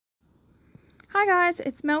Hi guys,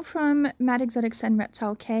 it's Mel from Mad Exotics and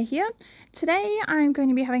Reptile Care here. Today I'm going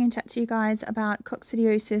to be having a chat to you guys about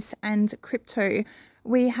coccidiosis and crypto.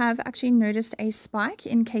 We have actually noticed a spike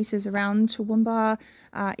in cases around Toowoomba,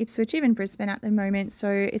 Ipswich, even Brisbane at the moment, so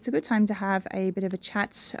it's a good time to have a bit of a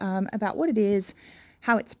chat about what it is,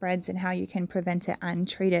 how it spreads and how you can prevent it and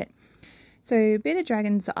treat it. So bearded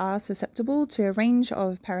dragons are susceptible to a range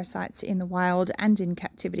of parasites in the wild and in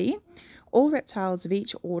captivity. All reptiles of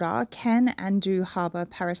each order can and do harbour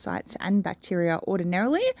parasites and bacteria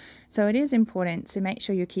ordinarily, so it is important to make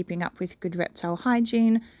sure you're keeping up with good reptile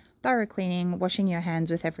hygiene, thorough cleaning, washing your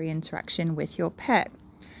hands with every interaction with your pet.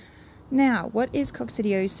 Now, what is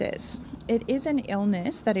coccidiosis? It is an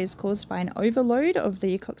illness that is caused by an overload of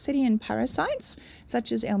the coccidian parasites,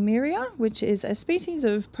 such as Elmeria, which is a species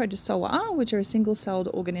of protozoa, which are a single-celled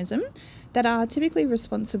organism, that are typically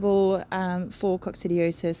responsible for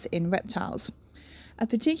coccidiosis in reptiles. A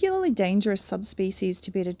particularly dangerous subspecies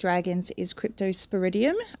to bearded dragons is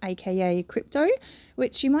Cryptosporidium, aka crypto,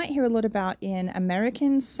 which you might hear a lot about in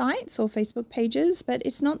American sites or Facebook pages, but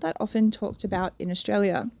it's not that often talked about in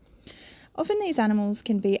Australia. Often these animals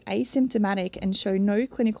can be asymptomatic and show no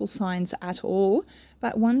clinical signs at all,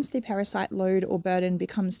 but once the parasite load or burden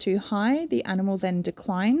becomes too high, the animal then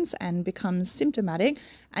declines and becomes symptomatic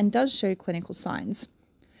and does show clinical signs.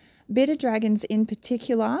 Bearded dragons in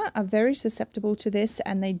particular are very susceptible to this,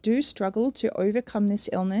 and they do struggle to overcome this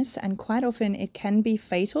illness, and quite often it can be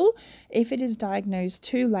fatal if it is diagnosed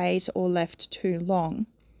too late or left too long.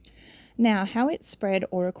 Now, how it's spread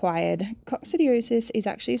or acquired. Coccidiosis is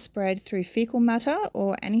actually spread through fecal matter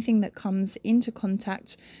or anything that comes into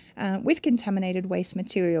contact with contaminated waste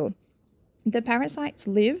material. The parasites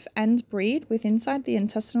live and breed inside the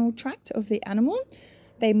intestinal tract of the animal.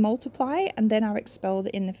 They multiply and then are expelled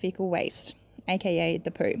in the fecal waste, aka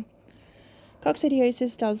the poo.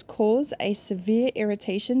 Coccidiosis does cause a severe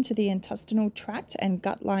irritation to the intestinal tract and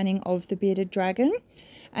gut lining of the bearded dragon,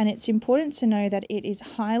 and it's important to know that it is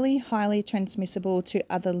highly transmissible to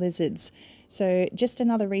other lizards. So just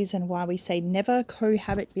another reason why we say never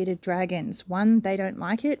cohabit bearded dragons. 1, they don't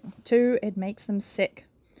like it. 2, it makes them sick.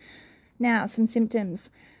 Now, some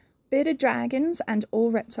symptoms. Bearded dragons and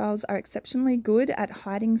all reptiles are exceptionally good at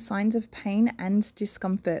hiding signs of pain and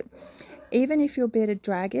discomfort. Even if your bearded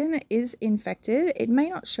dragon is infected, it may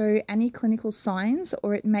not show any clinical signs,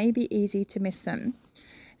 or it may be easy to miss them.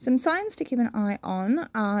 Some signs to keep an eye on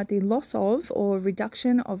are the loss of or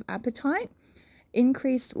reduction of appetite,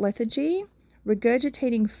 increased lethargy,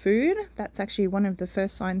 regurgitating food, that's actually one of the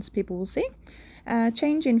first signs people will see,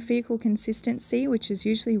 change in fecal consistency, which is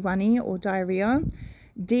usually runny or diarrhea,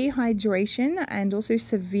 dehydration, and also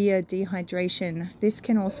severe dehydration. This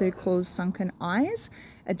can also cause sunken eyes,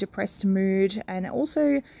 a depressed mood, and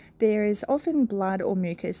also there is often blood or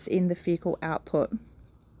mucus in the fecal output.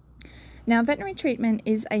 Now, veterinary treatment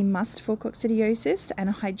is a must for coccidiosis, and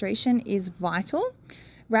hydration is vital.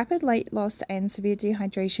 Rapid weight loss and severe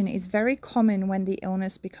dehydration is very common when the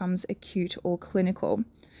illness becomes acute or clinical.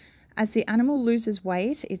 As the animal loses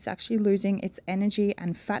weight, it's actually losing its energy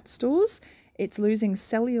and fat stores. It's losing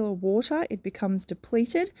cellular water, it becomes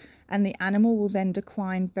depleted, and the animal will then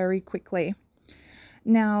decline very quickly.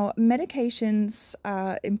 Now, medications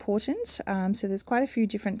are important, so there's quite a few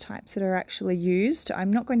different types that are actually used.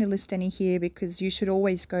 I'm not going to list any here because you should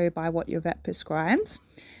always go by what your vet prescribes.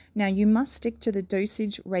 Now, you must stick to the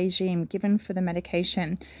dosage regime given for the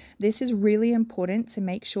medication. This is really important to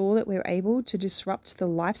make sure that we're able to disrupt the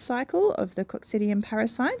life cycle of the coccidian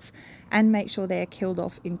parasites and make sure they're killed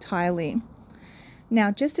off entirely. Now,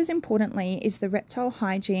 just as importantly is the reptile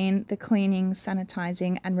hygiene, the cleaning,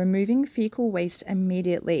 sanitizing, and removing fecal waste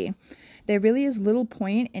immediately. There really is little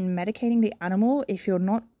point in medicating the animal if you're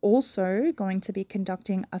not also going to be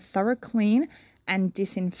conducting a thorough clean and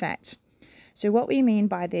disinfect. So what we mean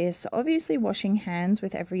by this, obviously washing hands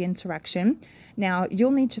with every interaction. Now,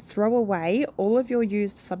 you'll need to throw away all of your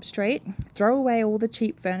used substrate, throw away all the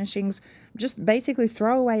cheap furnishings, just basically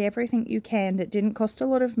throw away everything you can that didn't cost a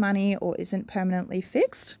lot of money or isn't permanently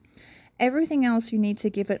fixed. Everything else, you need to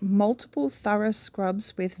give it multiple thorough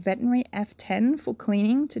scrubs with veterinary F10 for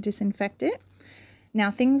cleaning to disinfect it. Now,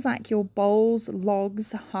 things like your bowls,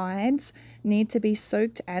 logs, hides need to be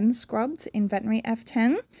soaked and scrubbed in veterinary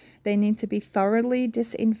F10. They need to be thoroughly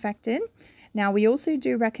disinfected. Now, we also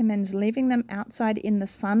do recommend leaving them outside in the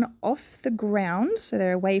sun off the ground, so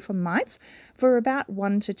they're away from mites, for about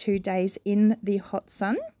 1 to 2 days in the hot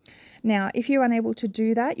sun. Now, if you're unable to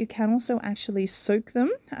do that, you can also actually soak them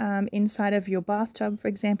inside of your bathtub, for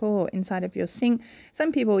example, or inside of your sink.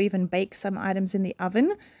 Some people even bake some items in the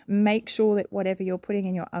oven. Make sure that whatever you're putting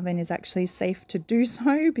in your oven is actually safe to do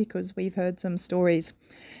so, because we've heard some stories.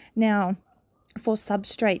 Now, for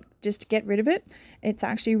substrate, just get rid of it. It's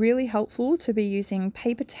actually really helpful to be using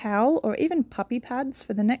paper towel or even puppy pads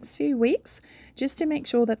for the next few weeks, just to make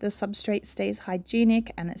sure that the substrate stays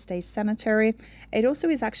hygienic and it stays sanitary. It also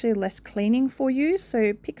is actually less cleaning for you,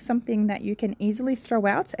 so pick something that you can easily throw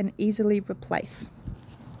out and easily replace.